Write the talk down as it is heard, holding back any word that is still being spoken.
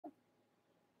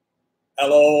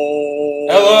Hello.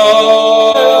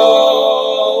 Hello.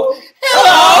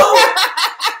 Hello.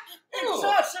 It's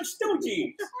us, the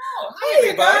Stooges. Oh, hi,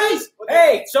 everybody.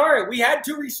 Hey, sorry, we had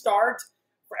to restart.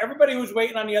 For everybody who's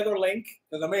waiting on the other link.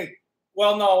 Because of me.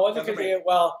 Well, no, it wasn't because of you.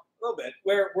 Well, a little bit.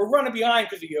 We're running behind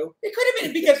because of you. It could have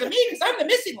been because of me, because I'm the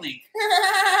missing link.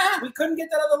 We couldn't get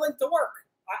that other link to work.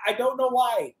 I don't know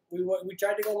why. We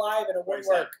tried to go live and it wouldn't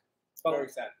work. Very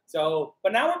sad. So,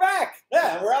 but now we're back.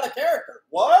 Yeah, we're out of character.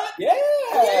 What? Yeah.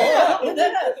 Yeah.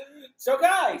 So,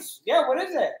 guys, yeah, what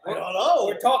is it? I don't know.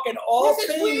 We're talking all This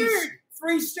is things weird.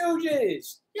 Three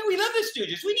Stooges. Yeah, we love the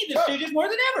Stooges. We need the Stooges more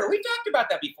than ever. We've talked about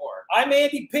that before. I'm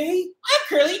Andy P. I'm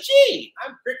Curly G.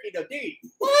 I'm Cricky the D.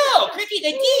 Whoa, Cricky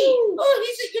the D. Oh,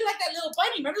 you're like that little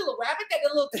bunny. Remember the little rabbit? That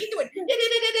little teeth went,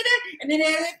 and then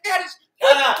it got his...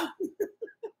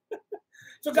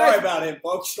 So, guys, Sorry about him,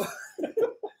 folks.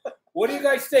 what do you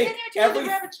guys think?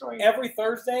 Every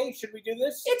Thursday, should we do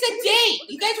this? It's a date.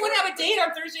 You guys want to have a date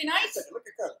on Thursday nights? Look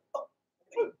at Curly.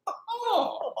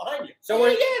 Oh, Behind you. So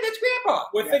yeah, that's Grandpa.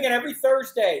 we're thinking every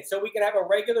Thursday, so we can have a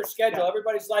regular schedule.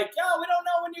 Everybody's like, "Yo, we don't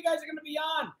know when you guys are going to be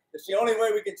on." It's the only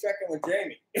way we can check in with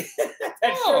Jamie.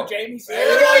 That's true. Jamie's here.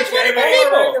 There you go, Jamie. Hey,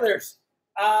 regulars.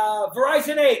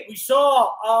 Verizon 8. We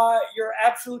saw your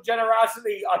absolute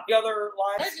generosity on the other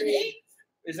live That's an stream. 8?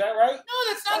 Is that right?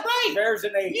 No, that's not right. There's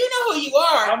an 8. You know who you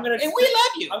are, I'm gonna and we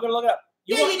love you. I'm gonna look it up.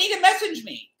 You need to message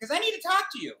me, because I need to talk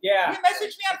to you. Yeah. You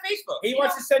message me on Facebook. He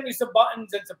wants to send you some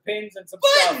buttons and some pins and some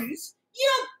buttons.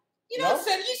 You don't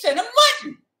send. You send a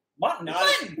mutton. Mutton.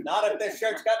 Not if this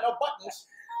shirt's got no buttons.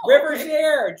 River's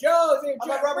here. Joe's here. How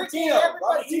about Robertino?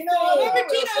 Robertino.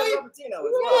 Robertino.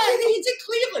 Yeah, he's in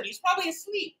Cleveland. He's probably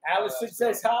asleep. Allison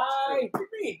says hi.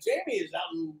 Jamie is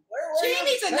out in where?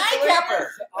 Jamie's a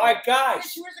nightcapper. All right, guys.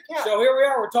 She wears a cap. So here we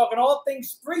are. We're talking all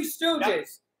things Three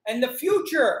Stooges and the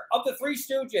future of the Three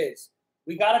Stooges.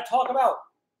 We got to talk about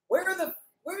where are the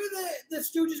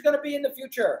Stooges going to be in the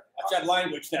future? Watch that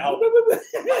language now.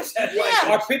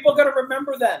 Are people going to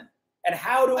remember them? And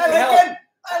how do we help?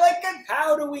 I like it.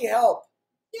 How do we help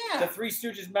Yeah. the Three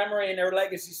Stooges' memory and their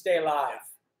legacy stay alive?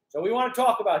 So we want to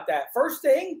talk about that. First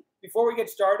thing, before we get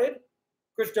started,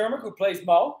 Chris Dermott, who plays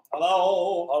Mo.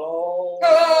 Hello.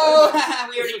 Oh,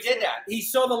 we already did that. He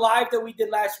saw the live that we did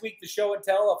last week, the show and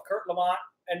tell of Kurt Lamont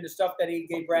and the stuff that he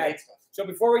gave Brad. So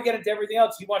before we get into everything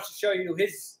else, he wants to show you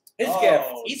his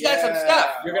gift. He's got some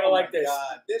stuff. You're gonna like this.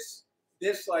 God.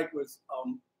 This like was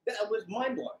that was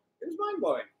mind blowing. It was mind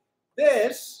blowing.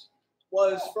 This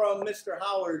was from Mr.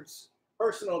 Howard's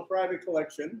personal private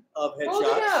collection of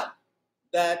headshots.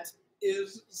 That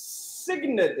is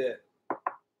signated.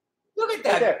 Look at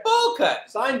that bowl cut.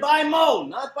 Signed by Mo,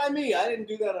 not by me. I didn't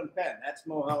do that on pen. That's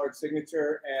Mo Howard's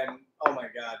signature, and oh my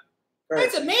God, Kurt,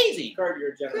 That's amazing. Kurt,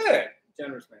 you're a generous Good. man.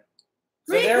 Generous man.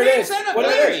 So there it is.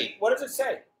 What does it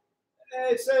say?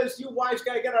 It says, "You wise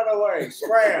guy, get out of the way."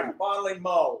 Scram, fondly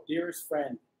Mo. Dearest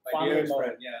friend. My dearest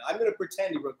friend. Yeah, I'm gonna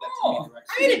pretend you wrote that to me directly.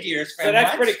 I had a deer's friend. So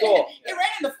that's once. pretty cool. It ran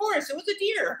in the forest. It was a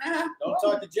deer. Don't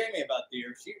talk to Jamie about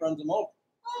deer. She runs them over.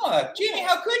 Oh, Jamie,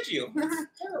 how could you?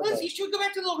 Well, you should go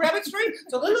back to the little rabbit story.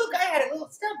 So the little guy had a little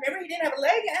stump. Remember, he didn't have a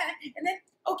leg, and then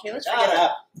let's forget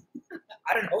that.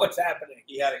 I don't know what's happening.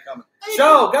 He had it coming.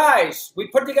 So, guys, we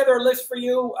put together a list for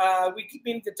you. We keep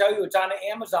meaning to tell you it's on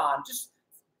Amazon. Just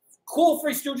cool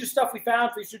Three Stooges stuff we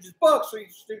found. Three Stooges books, Three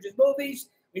Stooges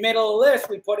movies. We made a little list.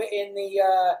 We put it in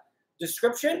the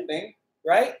description thing,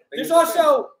 right? There's a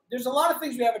lot of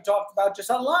things we haven't talked about just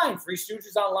online. Three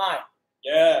Stooges online.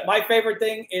 Yeah. My favorite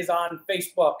thing is on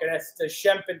Facebook, and that's the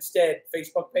Shemp Instead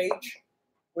Facebook page,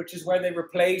 which is where they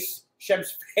replace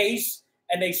Shemp's face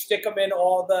and they stick them in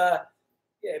all the,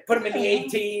 put them in the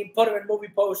A-Team, put them in movie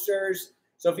posters.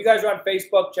 So if you guys are on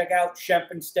Facebook, check out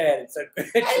Shemp Instead. I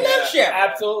love Shemp.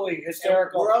 Absolutely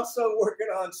hysterical. And we're also working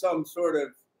on some sort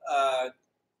of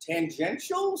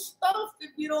tangential stuff,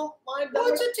 if you don't mind.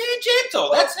 What's a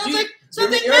tangential? That sounds like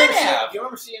something men have. You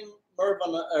remember seeing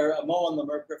Mo on the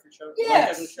Merv Griffin show?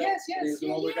 Yes. He was an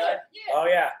older guy. Yeah. Oh,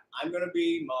 yeah. I'm going to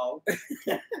be Mo,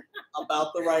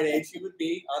 about the right age he would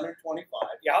be, under 25.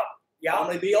 Yep. I'm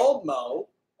going to be old Mo,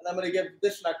 and I'm going to give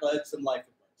this knucklehead some life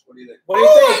advice. What do you think?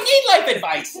 I need life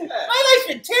advice. My life's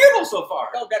been terrible so far.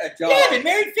 Go get a job. Yeah, I've been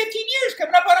married 15 years,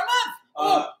 coming up on a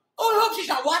month. I hope she's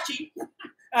not watching.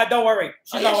 Don't worry.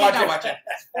 She's not watching.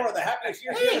 That's one of the happiest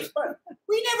years Hey, ever spent.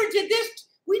 We never did this.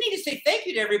 We need to say thank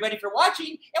you to everybody for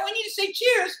watching, and we need to say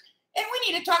cheers, and we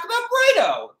need to talk about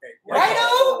Brighto. Okay.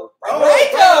 Brighto.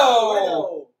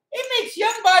 It makes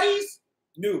young bodies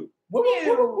new.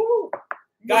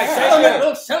 Guys,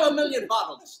 sell a million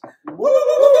bottles.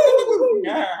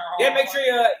 Yeah, make sure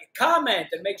you comment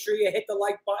and make sure you hit the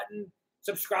like button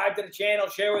subscribe to the channel,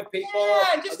 share with people.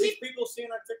 Yeah, Are these people seeing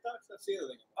our TikToks? That's the other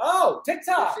thing. Oh,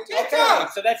 TikTok. TikTok. Okay,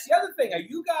 so that's the other thing. Are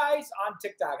you guys on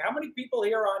TikTok? How many people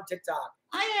here are on TikTok?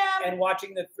 I am. And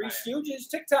watching the Three Stooges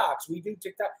TikToks. We do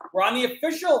TikTok. We're on the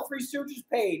official Three Stooges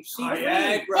page. See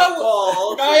Niagara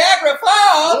Falls. Niagara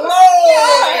Falls.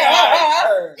 Hello.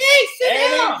 Yeah. Hey,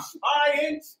 sit down. High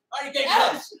inch. I gave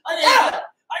Oh. this. I gave this.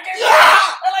 I gave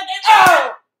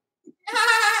Yeah.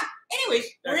 Anyways,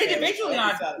 we're Okay, individually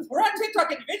on. We're on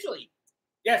TikTok individually.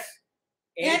 Yes.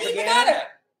 Andy Pagana. Pagana.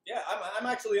 Yeah, I'm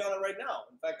actually on it right now.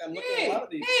 In fact, I'm looking at a lot of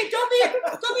these. Hey, don't be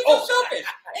so selfish.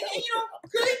 And you know,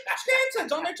 Curly's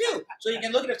grandson's on there too. So you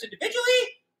can look at us individually,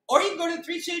 or you can go to the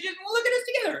Three Stooges and we'll look at us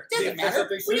together. It doesn't matter.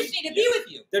 We just need to be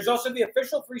with you. There's also the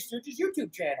official Three Stooges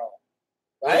YouTube channel.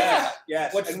 Right? Yes,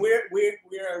 yes. What's- And we're.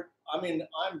 I mean,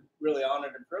 I'm really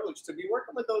honored and privileged to be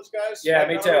working with those guys. Yeah, like,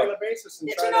 me on too. a regular basis. And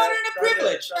It's try an to- honor and a try to-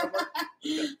 privilege. try to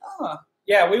work- Oh.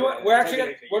 Yeah, we're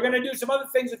actually gonna do some other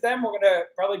things with them. We're gonna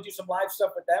probably do some live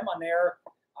stuff with them on their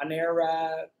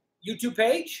YouTube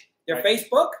page, their Right.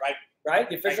 Facebook, Right.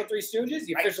 The official Three Stooges,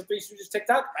 the Right. official Three Stooges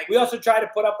TikTok. Right. We also try to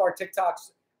put up our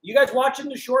TikToks. You guys watching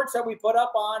the shorts that we put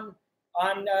up on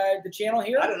the channel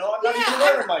here? I don't know. I'm not Yeah, even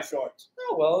wearing my shorts.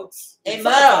 Oh well, it's Hey, it's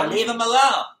Mo, summertime. leave him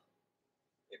alone.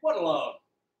 What alone?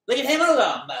 Leave him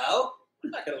alone, Mo.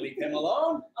 I'm not going to leave him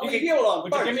alone. I'll You leave can- you alone.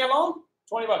 Would you give me a loan?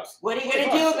 $20. What are you going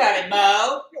to do about it,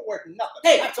 Mo? You're worth nothing.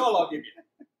 Hey. That's all I'll give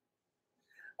you.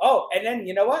 Oh, and then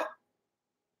you know what?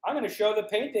 I'm going to show the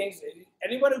paintings.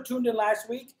 Anyone who tuned in last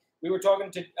week, we were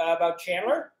talking about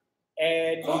Chandler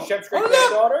and Shep's great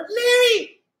granddaughter.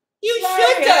 Larry, you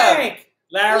Larry, should have. Hank.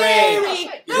 Larry, Larry,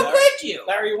 how could you?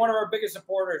 Larry, you're one of our biggest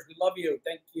supporters. We love you.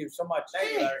 Thank you so much.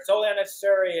 Thank you, Larry. It's totally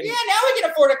unnecessary. And Yeah, now we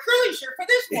can afford a curly shirt for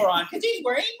this moron because he's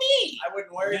wearing me. I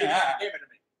wouldn't wear it if you Yeah. gave it to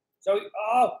me. so,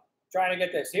 trying to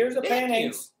get this. Here's the Thank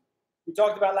paintings we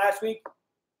talked about last week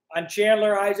on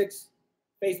Chandler Isaac's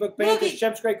Facebook page. Look, His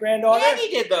Shep's great granddaughter. Andy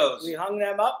did those. We hung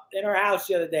them up in our house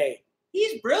the other day.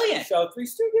 He's brilliant. So Three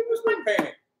Stooges was my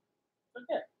Painting.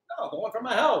 okay. No, the one from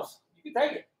my house. You can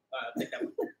take it. I'll take that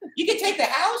one. You can take the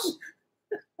house?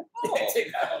 Oh.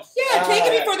 Take that house. Yeah, take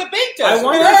it before the bank does. I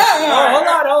wonder.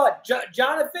 Yeah. Hold on.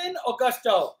 Jonathan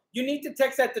Augusto, you need to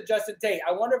text that to Justin Tate.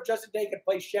 I wonder if Justin Tate can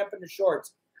play Shep in the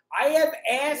shorts. I have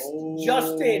asked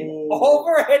Justin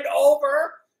over and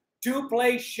over to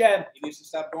play Shep. He needs to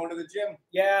stop going to the gym.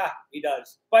 Yeah, he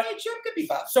does. But Hey, sure could be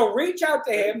fun. so reach out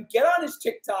to him, get on his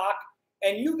TikTok,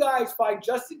 and you guys find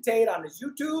Justin Tate on his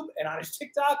YouTube and on his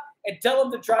TikTok, and tell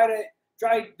him to try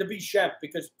to be Shep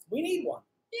because we need one.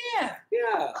 Yeah.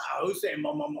 Yeah. Oh, who's saying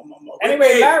mo? Anyway,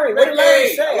 Ricky, Larry, what did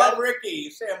Larry say? I love Ricky.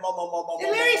 He's saying mo. Did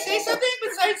Larry say something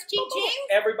besides ching ching?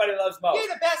 Everybody loves Mo. You're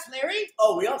the best, Larry.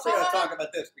 Oh, we also got to talk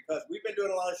about this because we've been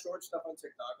doing a lot of short stuff on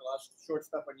TikTok, a lot of short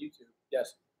stuff on YouTube.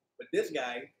 Yes. But this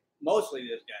guy, mostly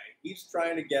this guy, he's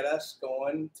trying to get us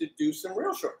going to do some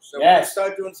real shorts. So we're Yes. going to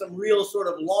start doing some real sort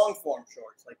of long form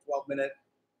shorts, like 12-minute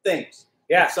things.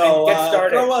 Yeah. So and get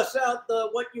started. throw us out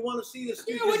what you want to see the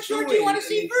students what short do you want to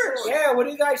see first? Yeah, what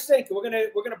do you guys think? We're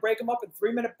gonna break them up in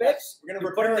 3-minute bits. We're going to We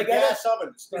put prepare them a together. gas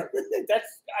oven to start. That's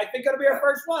I think it'll be our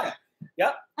first one.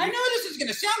 Yep. I know this is going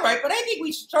to sound right, but I think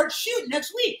we should start shooting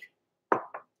next week.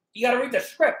 You got to read the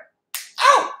script.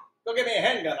 Oh! Go get me a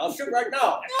handgun. I'll shoot right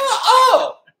now.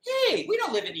 Oh! Hey, we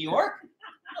don't live in New York.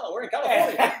 No, we're in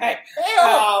California. Hey,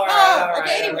 All right,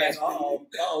 okay, anyways.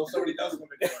 Uh-oh, somebody does live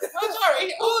in New York. I'm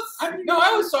sorry.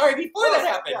 I was sorry before that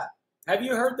happened. Have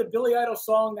you heard the Billy Idol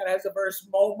song that has a verse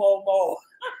Mo Mo Mo?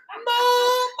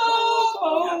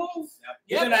 Mo. Do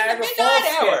Yep, the Niagara in the Falls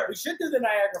midnight skit. hour. We should do the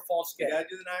Niagara Falls We skit. gotta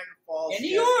do the Niagara Falls. In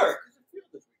New York.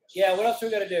 Yeah. What else do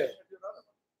we got to do?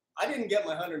 I didn't get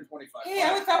my 125. Hey,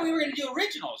 I thought we were going to do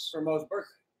originals. for Mo's birthday.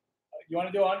 You want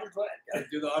to do 120? Gotta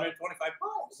do the 125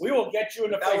 pounds. We will get you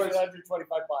in the That face was- with 125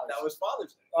 pounds. That was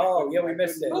Father's Day. Oh, yeah, we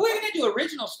missed it. But we're going to do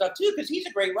original stuff too, because he's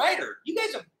a great writer. You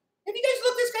guys have you guys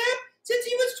looked this guy up? Since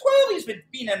he was 12, he's been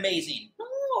being amazing.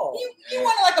 Oh. He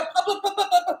won like a public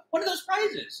one of those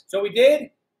prizes. So we did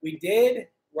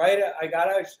write I got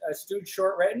a Stooge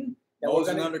short written. That Mo's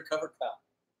we're an gonna- undercover cop.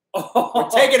 Oh, We're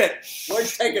taking it. We're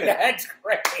taking it. That's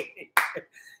great.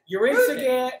 Your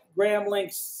Instagram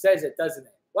link says it, doesn't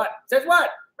it? What? Says what?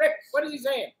 Rick, what is he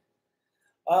saying?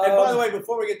 And by the way,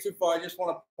 before we get too far, I just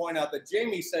want to point out that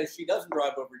Jamie says she doesn't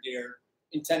drive over deer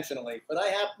intentionally, but I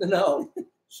happen to know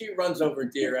she runs over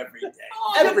deer every day.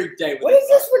 Oh, Every day. With what a is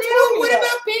this car. we're talking What about?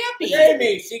 about Bambi?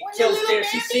 Jamie, she One of kills the deer. little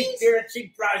She Bambis? sees deer and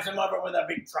she drives them over with a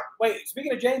big truck. Wait,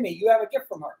 speaking of Jamie, you have a gift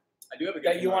from her. I do have a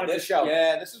That gift you from her. wanted to This- show.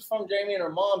 Yeah, this is from Jamie and her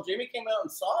mom. Jamie came out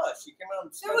and saw us. She came out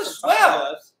and spent was some time swell.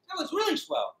 with us. That was really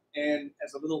swell. And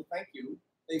as a little thank you,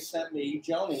 they sent me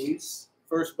Joni's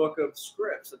first book of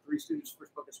scripts, the Three Stooges'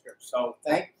 first book of scripts. So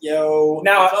thank you.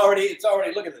 Now it's already.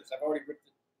 Look at this. I've already ripped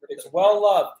it. It's well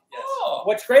loved. Yes. Oh.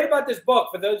 What's great about this book,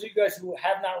 for those of you guys who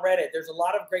have not read it, there's a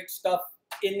lot of great stuff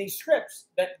in these scripts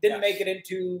that didn't make it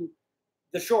into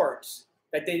the shorts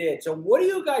that they did. So what do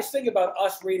you guys think about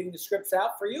us reading the scripts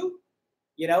out for you?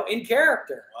 You know, in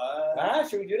character.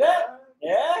 Should we do that?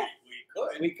 Yeah?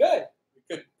 We could.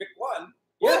 We could pick one.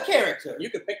 What character? You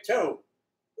could pick two.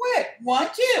 What? 1,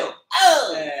 2.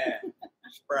 Oh. Yeah.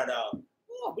 Spread out.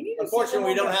 Oh, Unfortunately,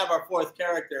 we don't have our fourth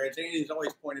character. As Andy's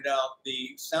always pointed out, the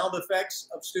sound effects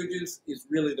of Stooges is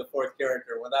really the fourth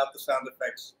character. Without the sound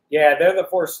effects, yeah, they're the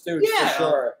four Stooges for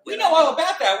sure. We know all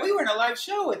about that. We were in a live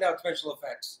show without special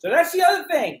effects. So that's the other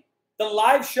thing. The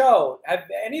live show. Have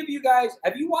any of you guys?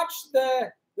 Have you watched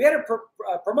the? We had a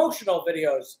promotional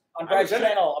videos on Brad's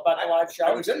channel about the live show.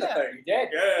 I was in the thing. You did.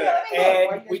 Yeah.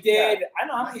 And we did. I don't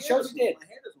know how many shows we did.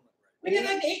 We did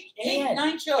like 8,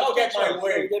 9 shows. I'll get my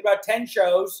We did about 10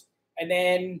 shows, and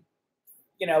then,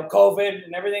 you know, COVID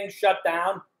and everything shut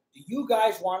down. Do you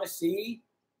guys want to see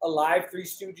a live Three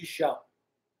Stooges show?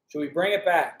 Should we bring it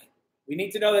back? We need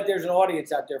to know that there's an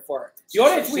audience out there for it. The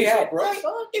audience we had.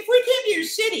 If we came to your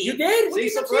city. You did?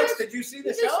 Cecil Brooks, did you see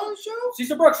the show?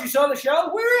 Cecil Brooks, you saw the show?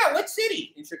 Where at? What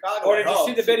city? In Chicago. Or did you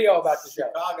see the video about the show?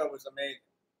 Chicago was amazing.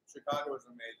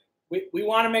 We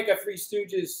want to make a Three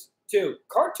Stooges too.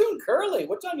 Cartoon Curly,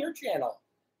 what's on your channel?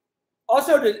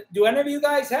 Also, do any of you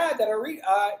guys have that are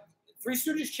Three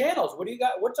Stooges channels? What do you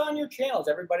got? What's on your channels?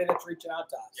 Everybody that's reaching out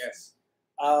to us. Yes.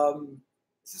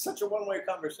 This is such a one-way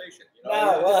conversation. You know,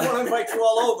 I just want to invite you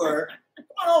all over. Come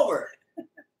on over. All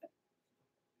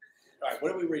right,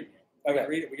 what are we reading? Okay,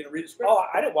 we're going to read the script. Oh,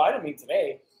 I didn't mean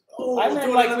today. Oh, I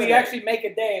meant like we actually make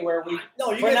a day where we you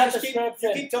print out just the script.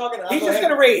 keep talking. He's just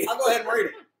going to read. I'll go ahead and read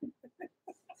it.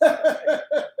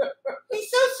 He's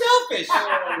so selfish.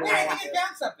 I think he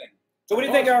found something. So what do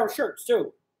you think of our shirts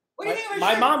too? What do you think of our My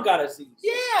shirts? mom got us these.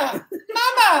 Yeah,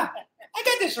 Mama. I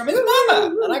got this from his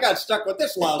mama. And I got stuck with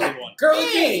this lousy one. Curly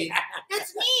Hey, Jean.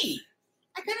 that's me.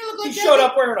 I kind of look like He showed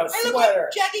up wearing a I look like sweater.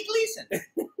 Jackie Gleason.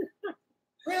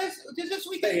 This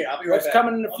week. Stay here. I'll be right What's back.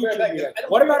 coming in the I'll be right future? back.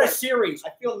 What about a series? I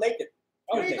feel naked.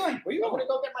 Where are you going? I'm going to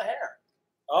go get my hair.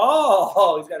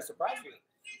 Oh, he's got a surprise for you.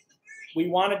 We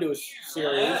want to do a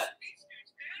series.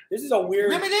 This is a weird.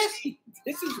 Remember this?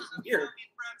 This is weird.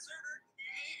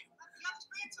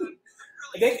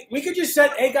 We could just say,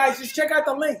 "Hey guys, just check out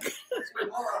the link."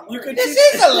 You could. This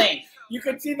is a link. You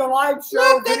could see the live show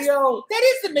Look, video. That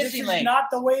is the This missing is link. not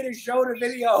the way to show the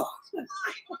video.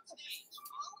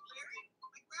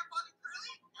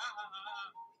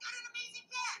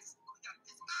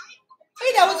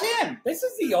 Hey, that was him. This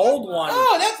is the old one.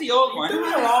 Oh, that's the old You're one.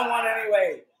 doing the wrong one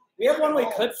anyway. We have one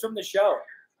with clips from the show.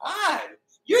 Ah,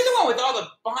 you're the one with all the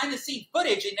behind-the-scenes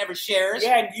footage he never shares.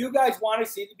 Yeah, and you guys want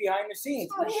to see the behind the scenes.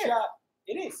 Oh, We here. shot.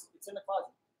 It is. It's in the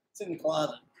closet. It's in the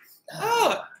closet.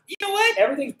 Oh, you know what?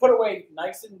 Everything's put away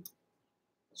nice and.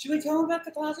 Should we tell him about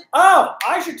the closet? Oh,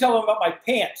 I should tell him about my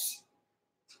pants.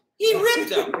 He ripped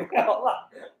them. Hold on.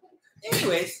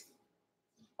 Anyways.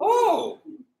 Oh,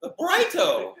 the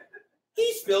Brito.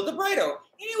 He spilled the Brito.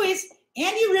 Anyways,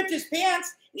 Andy ripped his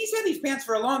pants, and he's had these pants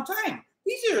for a long time.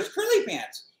 These are his Curly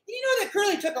pants. And you know that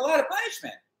Curly took a lot of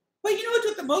punishment. But you know who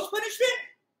took the most punishment?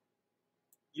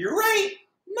 You're right.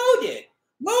 Mo did.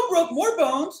 Mo broke more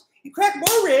bones, and cracked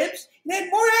more ribs, and had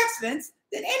more accidents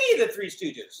than any of the Three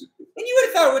Stooges. And you would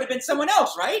have thought it would have been someone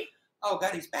else, right? Oh,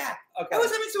 God, he's back. Okay. I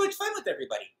was having so much fun with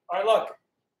everybody. All right, look.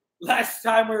 Last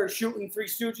time we were shooting Three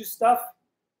Stooges stuff,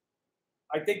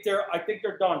 I think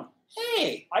they're done.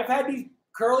 Hey. I've had these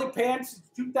curly pants since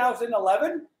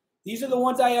 2011. These are the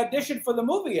ones I auditioned for the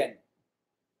movie in.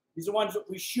 These are the ones that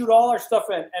we shoot all our stuff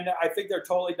in, and I think they're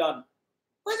totally done.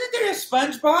 Wasn't there a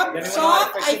SpongeBob Anyone song? know how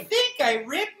to fix I it? think I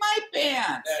ripped my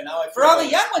pants. Yeah, now I For all the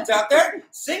young ones out there,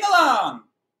 sing along.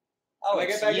 Oh, Can I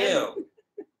it's get back in? you.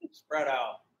 Spread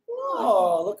out.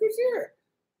 Oh, look who's here.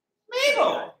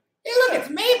 Mabel. Hey, look, it's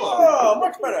Mabel. Oh,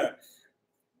 much better.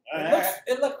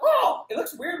 It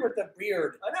looks weird with the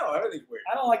beard. I know, everything's weird.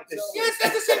 I don't like this. Yeah, it's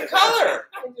not the same color.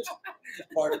 Just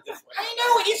part it this way. I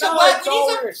know, we need some No, black, it's we need all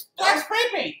some weird. black spray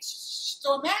paint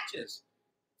so it matches.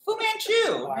 Fu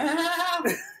Manchu.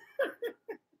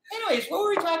 Anyways, what were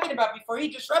we talking about before he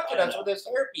disrupted us with his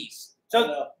hairpiece?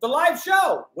 So the live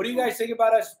show. What do you guys think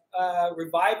about us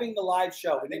reviving the live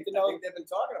show? We need to I know think they've been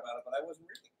talking about it, but I wasn't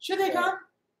reading. Should they come?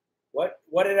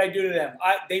 what did I do to them.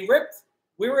 They ripped.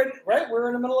 We were in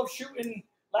the middle of shooting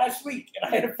last week,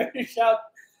 and I had to finish out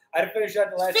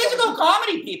the last. Physical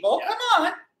comedy, people. Yeah. Come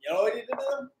on. You know what you did to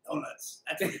them? Donuts.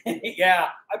 Yeah,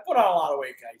 I put on a lot of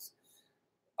weight, guys.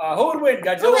 Who would win,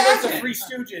 Godzilla Who versus the hasn't? Three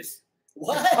Stooges?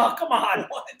 What? Oh, come on.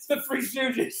 What? It's the Three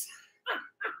Stooges.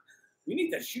 We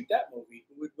need to shoot that movie.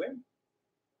 Who would win?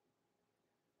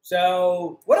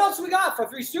 So, what else we got for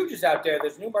Three Stooges out there?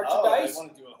 There's new merchandise. They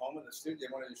want to do a home of the Stooges. They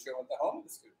wanted to show at the home of the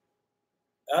Stooges.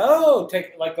 Oh,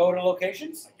 go to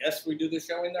locations? I guess we do the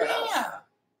show in their house. Yeah.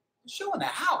 Show in the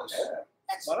house. Yeah.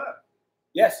 That's, Why not?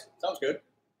 Yes. Sounds good.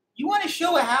 you want to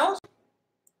show a house?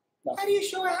 No. How do you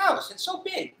show a house? It's so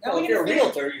big. Now Well, we if you're a gotta figure-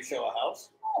 realtor, you show a house.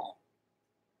 Oh.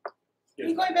 Are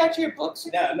you going back to your books?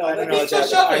 No, I don't know. He's so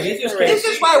selfish. This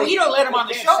is why we don't let him on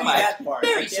the show much.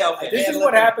 Very selfish. This is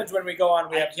what happens when we go on.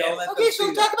 We have can't no. let Okay, them so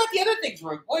see talk about the other things. We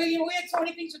had so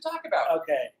many things to talk about.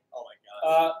 Okay. Oh my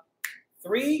gosh.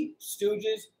 Three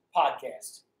Stooges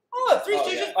podcast. Oh, Three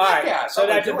Stooges yeah. All right, podcast. so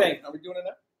that's the thing. Are we doing it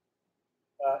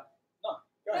now? No.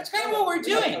 That's kind of what we're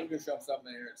doing. I'm going to show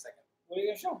something here in a second. What are you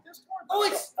going to show? Oh,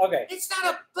 it's Okay.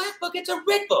 not a black book. It's a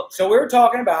red book. So we were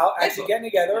talking about Red actually book. getting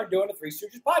together and doing a Three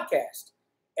Stooges podcast.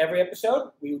 Every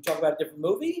episode, we would talk about a different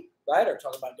movie, right? Or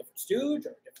talk about a different Stooge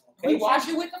or a different Can we location. watch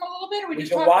it with them a little bit, or we We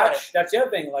just could talk about it? watch. That's the other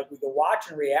thing. Like we could watch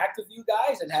and react with you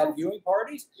guys and have viewing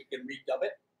parties. We can redub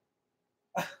it.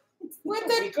 What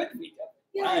We the? could read that.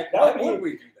 Yeah. Why that would would be-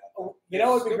 we do that? You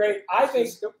know, it would be great. I think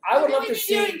I would love to do it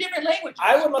in see. different languages.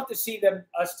 I would love to see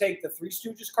us take the Three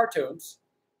Stooges cartoons,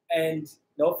 and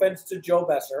no offense to Joe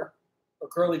Besser or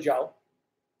Curly Joe,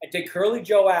 and take Curly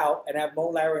Joe out and have Mo,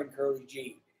 Larry, and Curly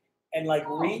G, and like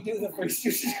redo the Three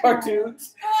Stooges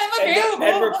cartoons I'm available.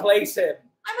 and replace him.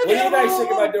 I'm What do you available. guys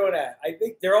think about doing that? I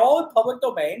think they're all in public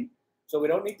domain, so we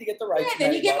don't need to get the rights. Yeah, from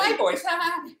then you get my anybody. voice.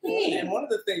 Hey. And one of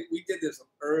the things, we did this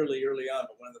early on,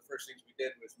 but one of the first things we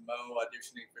did was Mo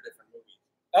auditioning for different movies.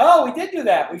 Oh, we did do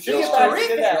that. We should It's get back to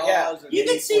terrific. do that. Yeah. You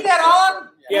can see that on-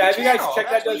 Yeah, have you guys channel. checked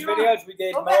That's out what those you're on. videos? We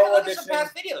did Go Mo back and look at some auditioning.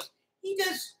 past videos. He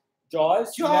does.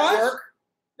 Jaws, Jaws? Network,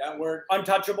 Network,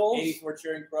 Untouchables. 84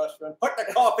 Cheering Cross Run. Put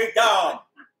the coffee down.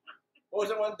 What was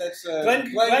the one that's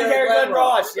Glengarry Glen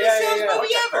Ross. The Yeah, best yeah, sales yeah. movie Put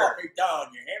the ever. coffee down.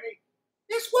 You hear me?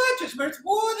 This watch is worth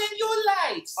more than your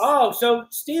lights. Oh, so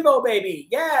Steve-O baby.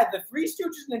 Yeah, the Three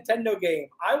Stooges Nintendo game.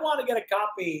 I want to get a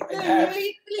copy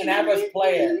and have us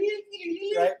play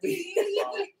it. Right?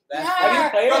 That's Have you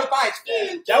played Go it? to Bites.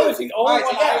 That was the only Bites,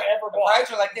 one yeah. I ever The bought.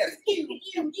 Bites are like this.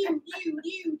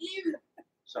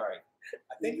 Sorry.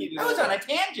 I think he did. I was on a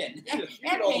tangent. You And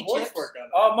did all the paint voice chips. work on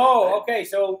that. Oh, Mo. Okay,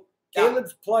 so Yeah.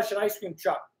 Caleb's plush and ice cream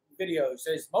truck video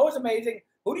says Mo is amazing.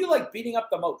 Who do you like beating up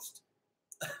the most?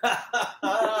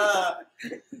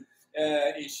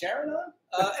 Is Sharon on?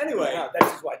 Anyway, No,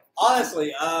 that's his wife.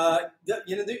 honestly, I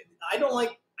don't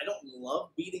love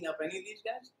beating up any of these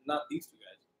guys. Not these two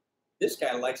guys. This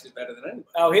guy likes it better than anybody.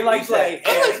 Oh, he likes He's that. like,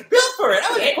 I was built for it.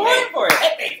 I was Hit born me. for it.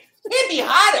 Hit me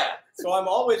harder. So I'm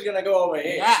always gonna go over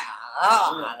here. Yeah.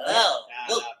 Oh,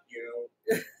 hello. Look, You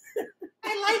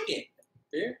I like it.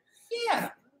 Do you? Yeah.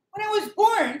 When I was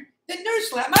born, the nurse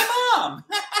slapped my mom.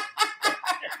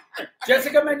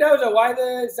 Jessica Mendoza, why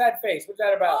the sad face? What's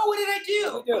that about? Oh, what did I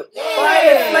do? What did you do? Yay.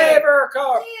 Biden flavor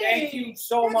car. Yay. Thank you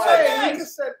so That's much. right. Hey, you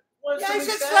just said, Yeah, I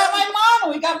said slap my mom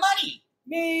and we got money.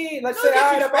 Me, let's No say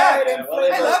hi to disrespect. Biden Well,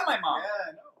 flavor. I love my mom. Yeah,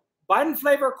 I know. Biden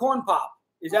flavor corn pop.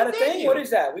 Is that Oh, a thank thing? you. What is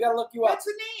that? We gotta look you up. What's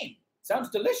the name? Sounds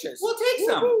delicious. We'll take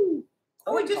some. Woo-hoo.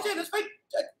 Oh, we Corn just pop. did.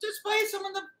 Let's buy some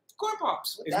of the corn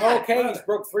pops. with Is that. Mo okay? He's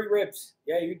broke 3 ribs.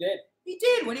 Yeah, you did. He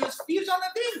did when he was on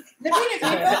the thing. The penis, he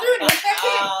fell through and he went back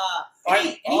in. And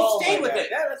he Oh, stayed my with God. it.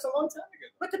 Yeah, that's a long time ago.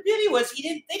 But the beauty was they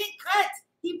didn't cut.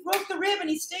 He broke the rib and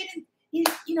he stayed in.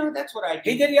 That's what I did.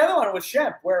 He did the other one with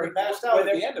Shemp, where He passed out where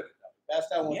at they- the end of it, though.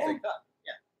 Passed out once Yeah. they cut.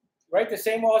 right? The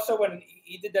same also when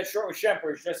he did that short with Shemp,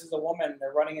 where he's dressed as a woman and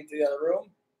they're running into the other room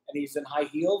and he's in high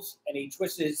heels and he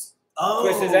twists his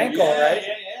Twist his ankle, yeah, right?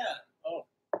 Yeah. Oh,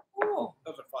 Oh,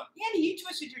 those are fun. Andy, you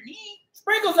twisted your knee.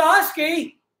 Sprinkles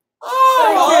Oski.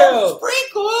 Oh, Thank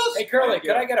sprinkles. Hey Curly, Thank you.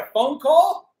 could I get a phone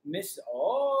call? Miss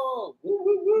woo, woo,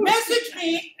 woo. Message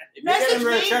me. If you get Message him to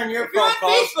me. return your If you're on phone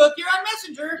calls, Facebook, you're on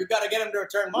Messenger. you got to get him to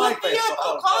return my Look me Facebook up.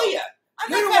 I'll phone call calls. you.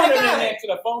 I'm You not wanted gonna to go. answer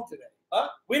the phone today. Huh?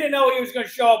 We didn't know he was going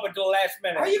to show up until the last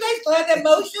minute, Are you guys glad that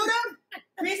Mo showed up?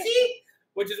 Chrissy?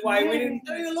 which is why we didn't.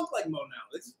 I don't even look like Mo now.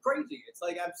 This is crazy. It's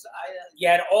like You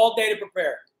had all day to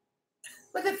prepare.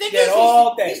 But the thing Yeah, is,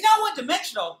 all day. he's not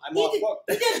one-dimensional. I'm He off did- book.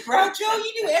 He does Groucho.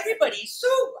 You do everybody. He's so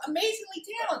amazingly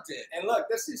talented. And look,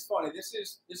 this is funny. This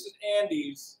is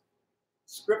Andy's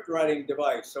script writing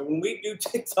device. So when we do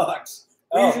TikToks,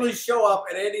 we Oh. usually show up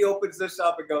and Andy opens this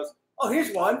up and goes, "Oh,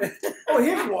 here's one. Oh,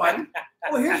 here's one.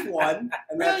 Oh, here's one."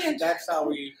 And Brilliant. that's how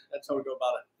we go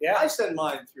about it. Yeah. I send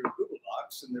mine through Google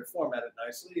Docs and they're formatted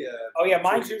nicely. Oh yeah,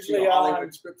 mine's to usually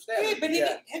Hollywood script Hey, standard. but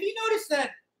Yeah. have you noticed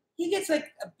that he gets like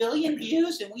 1 billion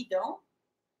views and we don't?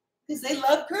 Because they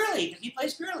love Curly because he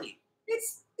plays Curly.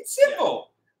 It's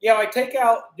simple. Yeah, I take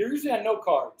out. They're usually on note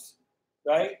cards,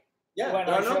 right? Yeah, When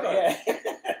there I are no show- cards. yeah.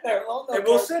 They're all note And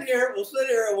we'll cards. sit here,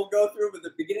 and we'll go through with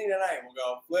the beginning of the night. We'll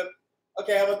go flip.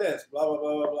 Okay, how about this? Blah blah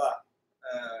blah blah blah.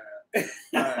 All right,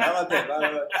 how about this? Blah, blah,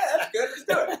 blah. Yeah, that's good. Let's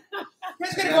do it. You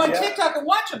guys gotta go on TikTok and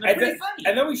watch them. They're pretty funny.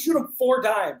 And then we shoot them 4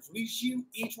 times. We shoot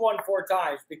each one 4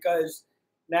 times because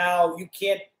now you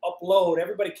can't upload.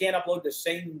 Everybody can't upload the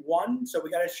same one, so we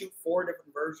got to shoot 4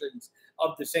 different versions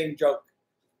of the same joke.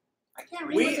 I can't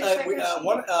read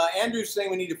Andrew's saying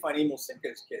we need to find Emil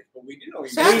Sinka's kids, but we didn't know.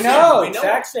 Saxon. We know.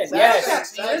 Saxon. Yes.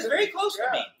 Saxon. He lives very close to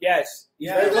me. Yes.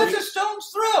 Yeah, He lives a stone's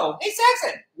throw. Hey,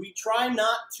 Saxon. We try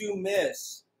not to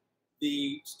miss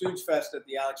the Stooge Fest at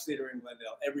the Alex Theater in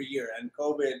Glendale every year, and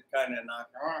COVID kind of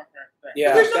knocked. Yeah.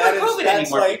 But there's no That more is- COVID that's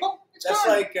anymore, like- people. It's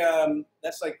gone.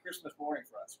 That's like Christmas morning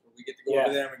for us, where we get to go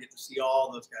over there and we get to see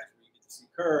all those guys. We get to see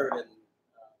Kurt and.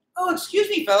 Oh, excuse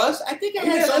me, fellas. I think I We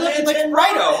had saw a little bit Mantan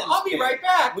Brighto. Rollins I'll be kid. right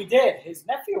back. We did. His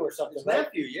nephew or something. His right?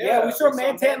 nephew, yeah. Yeah, we saw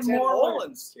Mantan Mantan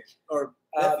Rollins kid, or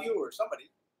nephew or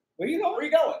somebody. Where you going? Where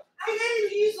you going? I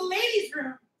gotta use the ladies'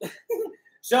 room.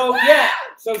 So yeah,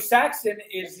 so Saxon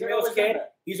is They're Emil's always kid. done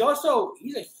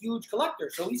He's a huge collector.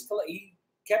 So he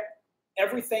kept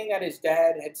everything that his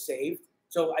dad had saved.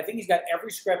 So I think he's got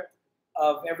every script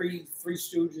of every Three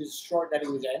Stooges short that he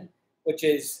was in, which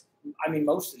is, I mean,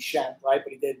 mostly Shemp, right?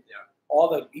 But he did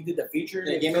he did the features.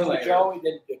 Yeah, He Game did of the Later. Joe.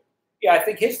 I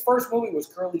think his first movie was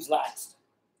Curly's Last.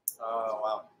 Oh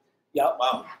wow! Yep.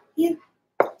 Wow. Yeah.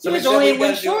 Somebody was only said in we one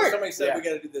gotta do- short. Somebody said Yeah. we got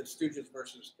to do the Stooges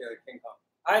versus King Kong.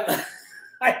 I love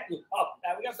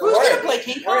that. We got to Who's worry. gonna play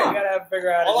King We Kong? gotta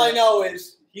figure out. All I know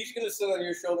is he's going to sit on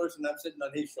your shoulders and I'm sitting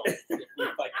on his shoulders if we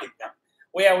fight King Kong.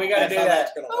 Well, yeah, we gotta That's do how that.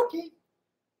 that's going to work. Okay.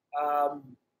 All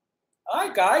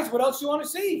right, guys. What else do you want to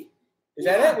see? Is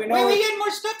that it? We know. Wait, we got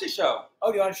more stuff to show.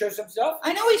 Oh, do you want to show some stuff?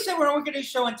 I know he said we're not going to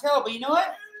show and tell, but you know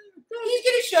what? He's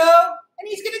going to show and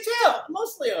he's going to tell.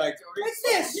 Mostly I like to. What's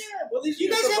this? Yeah, well, these You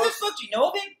are guys just have the this book. Do you know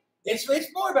of it? It's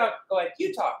more about. Go ahead.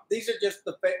 You talk. These are just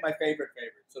my favorite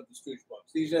favorites of the Stooge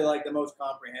books. These are like the most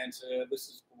comprehensive. This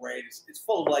is great. It's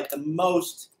full of like the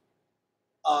most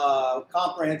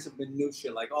comprehensive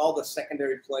minutia, like all the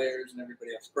secondary players and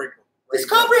everybody else. Great book. It's Great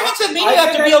book. comprehensive. Maybe I you have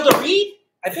think to be able to read.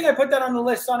 I think I put that on the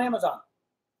list on Amazon.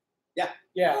 Yeah.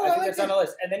 Yeah, Oh, I I think like that's on the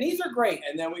list. And then these are great.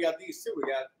 And then we got these too. We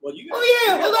got you got. Oh,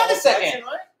 yeah, you got hold the on a whole second. section,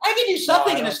 right? I can do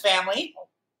something I in don't- this family.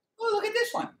 Oh, look at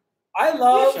this one. I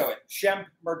love show it. Shemp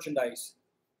merchandise.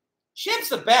 Shemp's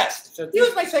the best. So He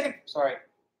was my second. Sorry.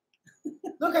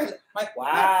 Look at my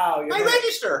Wow. my you're right.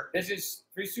 register. This is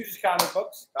Three Stooges comic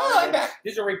books. Oh, I'm back.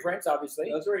 These are reprints,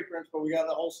 obviously. Those are reprints, but we got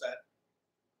the whole set.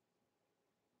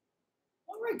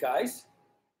 All right, guys.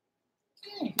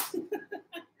 Okay.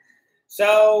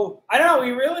 So, I don't know.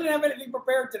 We really didn't have anything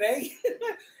prepared today.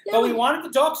 But we wanted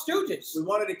to talk Stooges. We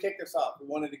wanted to kick this off. We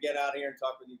wanted to get out here and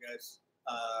talk with you guys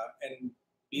and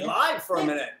be live for a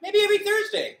minute. Maybe every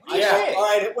Thursday. What do you Yeah. say? All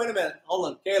right, wait a minute. Hold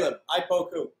on. Caleb, I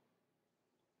poke who?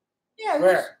 Yeah.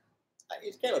 Where?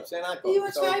 It's Caleb saying I poke. He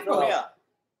wants to I throw poke. me out.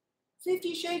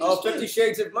 50 Shades Oh, of 50 Stooge.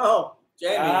 Shades of Mo.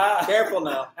 Jamie, Ah. careful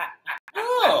now.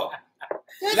 Oh.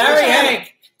 That's Larry what's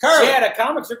Hank. Curly. Yeah, the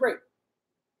comics are great.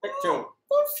 Pick two.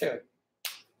 Those two.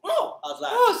 Oh. How's that?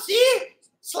 Oh, see?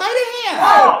 Sleight of hand.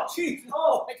 Oh, jeez.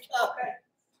 Oh, my God.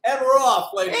 And we're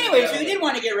off, ladies. and Anyways, we gentlemen. didn't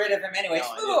want to get rid of him anyways. No,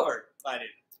 I Move didn't. over. I didn't.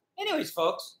 Anyways,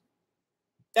 folks.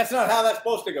 That's not how that's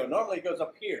supposed to go. Normally it goes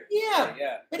up here. Yeah.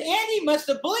 Yeah. But Andy must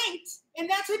have blinked, and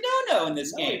that's a no-no in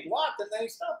this No, he game. blocked and then he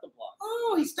stopped the block.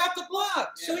 Oh, he stopped the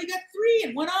block. So Yeah. he got 3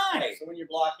 in one eye. So when you're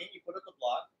blocking, you put up the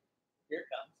block. Here it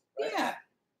comes. Right? Yeah.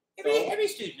 So- Every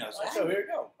student knows that. So here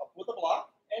we go. Up with the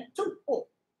block and 2. Boom.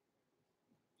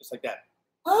 Just like that.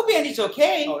 I hope Andy's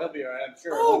okay. Oh, he'll be all right, I'm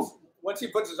sure. Oh. Once he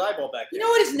puts his eyeball back You in. know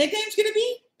what his nickname's going to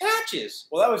be? Patches.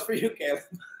 Well, that was for you, Caleb.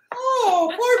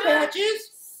 Oh, poor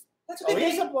Patches. That's a Oh, good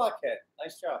he's name. a blockhead.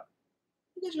 Nice job.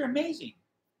 You guys are amazing.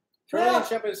 Curly Well, and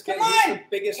Shep in his skin. come Who's on. the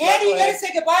biggest Andy, you got to knucklehead?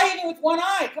 say goodbye to me with one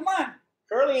eye. Come on.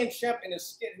 Curly and Shep in his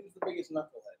skin. Who's the biggest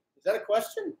knucklehead? Is that a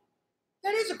question?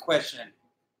 That is a question.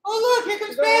 Oh, look, here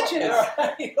comes Patches. All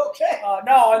right. Okay.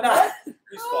 No, I'm not. He's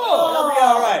fine. Oh. He'll be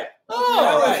all right. He'll be Oh.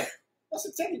 all right. That's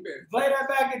a teddy bear. Play that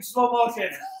back in slow motion.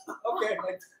 Okay.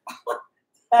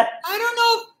 I don't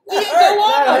know if we That can go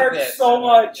on hurt like hurt this. so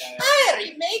much. Yeah, Hi,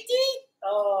 matey.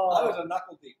 Oh. I was a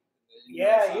knuckle deep.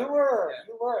 Yeah, you were. Yeah.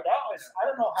 You were. That was. I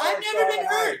don't know how. I've I never saw been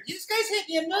that. hurt. This guy's hit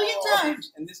me a million Oh.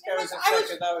 times. And this guy was I upset was-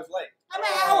 because I was late. I'm a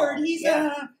Howard. He's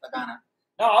Yeah. Pagana.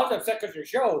 No, I was upset because you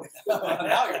showed.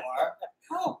 Now you are.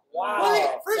 Oh, Wow.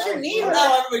 well, first your That knee was hurt.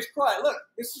 Now everybody's crying. Look,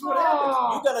 this is what happens.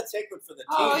 Oh. You got to take it for the team,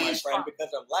 Oh, my he's friend, fine. because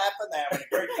I'm laughing and having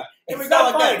a great time. Here we It's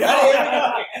go not again. funny.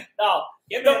 Here we go. No,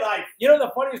 Give me a life. You know,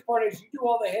 the funniest part is you do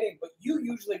all the hitting, but you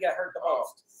usually get hurt the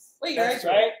most. Wait, your eyes,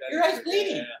 right? Your eyes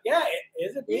bleeding. Yeah,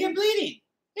 is it bleeding? You're bleeding.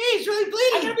 Hey, he's really I'm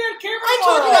bleeding. gonna be on camera. I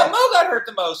told you that Mo got hurt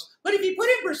the most. But if you put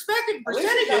in perspective,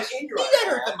 percentages, he injured. got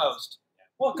hurt the most.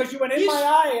 Well, because you went in my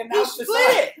eye and You out the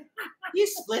split side. it. You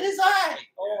split his eye.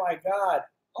 Oh my God.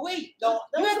 Oh wait, No,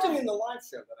 that you was have to. only in the live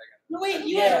show that I got. No wait,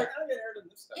 you Yeah. I have. don't get hurt in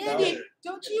this stuff. Andy, No.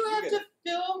 don't you You have get to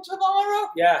film tomorrow?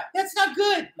 Yeah. That's not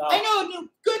good. No. I know a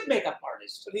new good makeup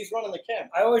artist. But he's running the camera.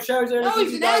 I always show you No,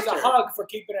 he's you an guys a actor. hug for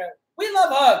keeping it. We love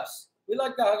hugs. We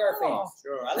like to hug our Oh. fans.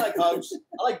 Sure, I like hugs.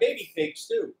 I like baby pigs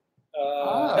too.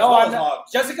 No, I'm not.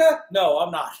 Hugs. Jessica? No,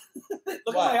 I'm not.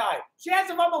 Look Why? at my eye. She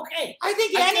asks if I'm okay. I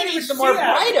think I Andy can't needs even some more see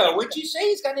that. Brido. Would you say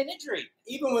he's got an injury?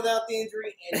 Even without the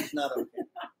injury, and he's not okay.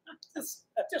 Just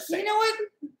You saying. know what?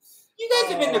 You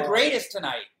guys have been the greatest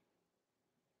tonight.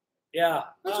 Yeah.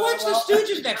 Let's watch the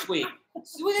Stooges next week.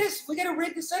 So we gotta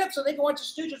rig the setup so they can watch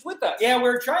the Stooges with us. Yeah,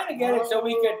 we're trying to get it so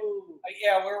we could. Oh.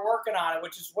 Yeah, we're working on it,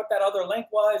 which is what that other link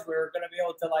was. We were going to be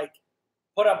able to like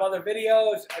put up other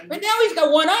videos. And But now he's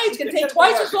got one eye. It's gonna take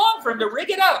twice as long for him to rig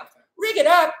it up. Rig it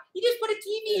up. You just put a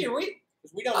TV here.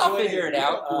 We don't I'll do figure it anything.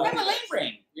 out. Uh, I'm a lame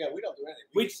brain. Yeah, we don't do anything.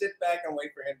 We sit back and wait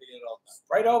for him to get it all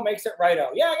done. Brido makes it righto.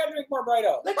 Yeah, I got to drink more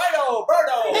Brido. Brido,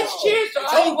 Birdo! Let's cheers to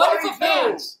It's all you all wonderful parties now.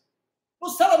 fans.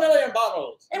 We'll sell 1 million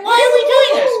bottles. And why are we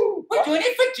doing this? Woo! We're doing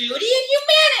it for duty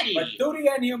and For humanity. duty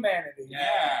and humanity.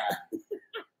 Yeah.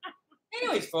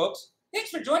 Anyways, folks, thanks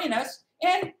for joining us,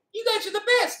 and you guys are the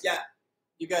best. Yeah,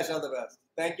 you guys are the best.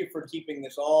 Thank you for keeping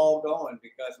this all going,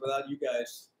 because without you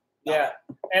guys, Yeah,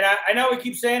 and I know we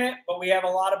keep saying it, but we have a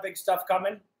lot of big stuff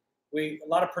coming. A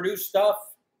lot of produced stuff.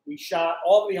 We shot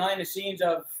all the behind the scenes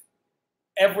of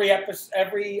every episode,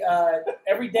 every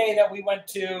day that we went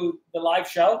to the live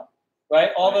show,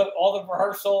 right? All the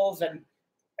rehearsals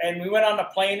and we went on the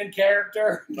plane in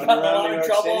character. Running Got in a around lot New of York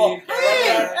trouble. City.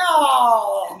 Hey!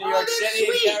 Oh, New York that's City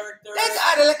sweet. character. That's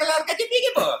out of like a lot of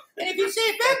book. And if you say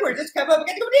it backwards, it's come up and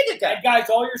get and guys,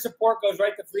 all your support goes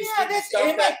right to Free Yeah, Stooges that's stuff.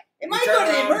 it. It might turn go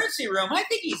to the around. emergency room. I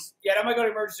think he's. Yeah, I might go to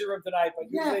the emergency room tonight, but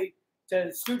Yeah. usually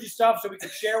to Stooges stuff so we can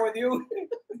share with you.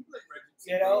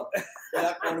 You know? We're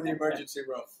not going to the emergency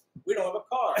room. We don't have a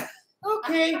car.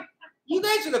 Okay. You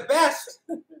guys are the best.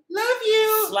 Love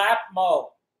you. Slap Mo.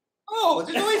 Oh,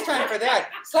 there's always time for that.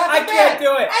 Slap I the can't back.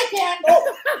 do it. I can.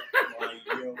 Why,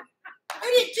 you? I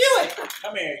didn't do it.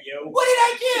 Come here, you. What did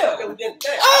I do? You did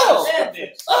this. Oh. Sam did.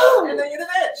 Oh. And then you did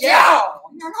this. Yeah.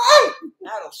 Oh.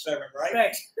 That'll serve him right.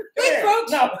 Thanks. Hey, Here.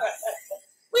 folks. No.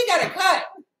 We got to cut.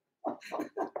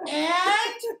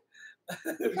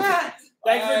 And cut.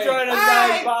 Thanks for Bye. joining us,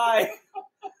 guys. Bye.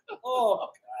 Oh,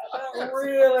 God, that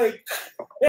really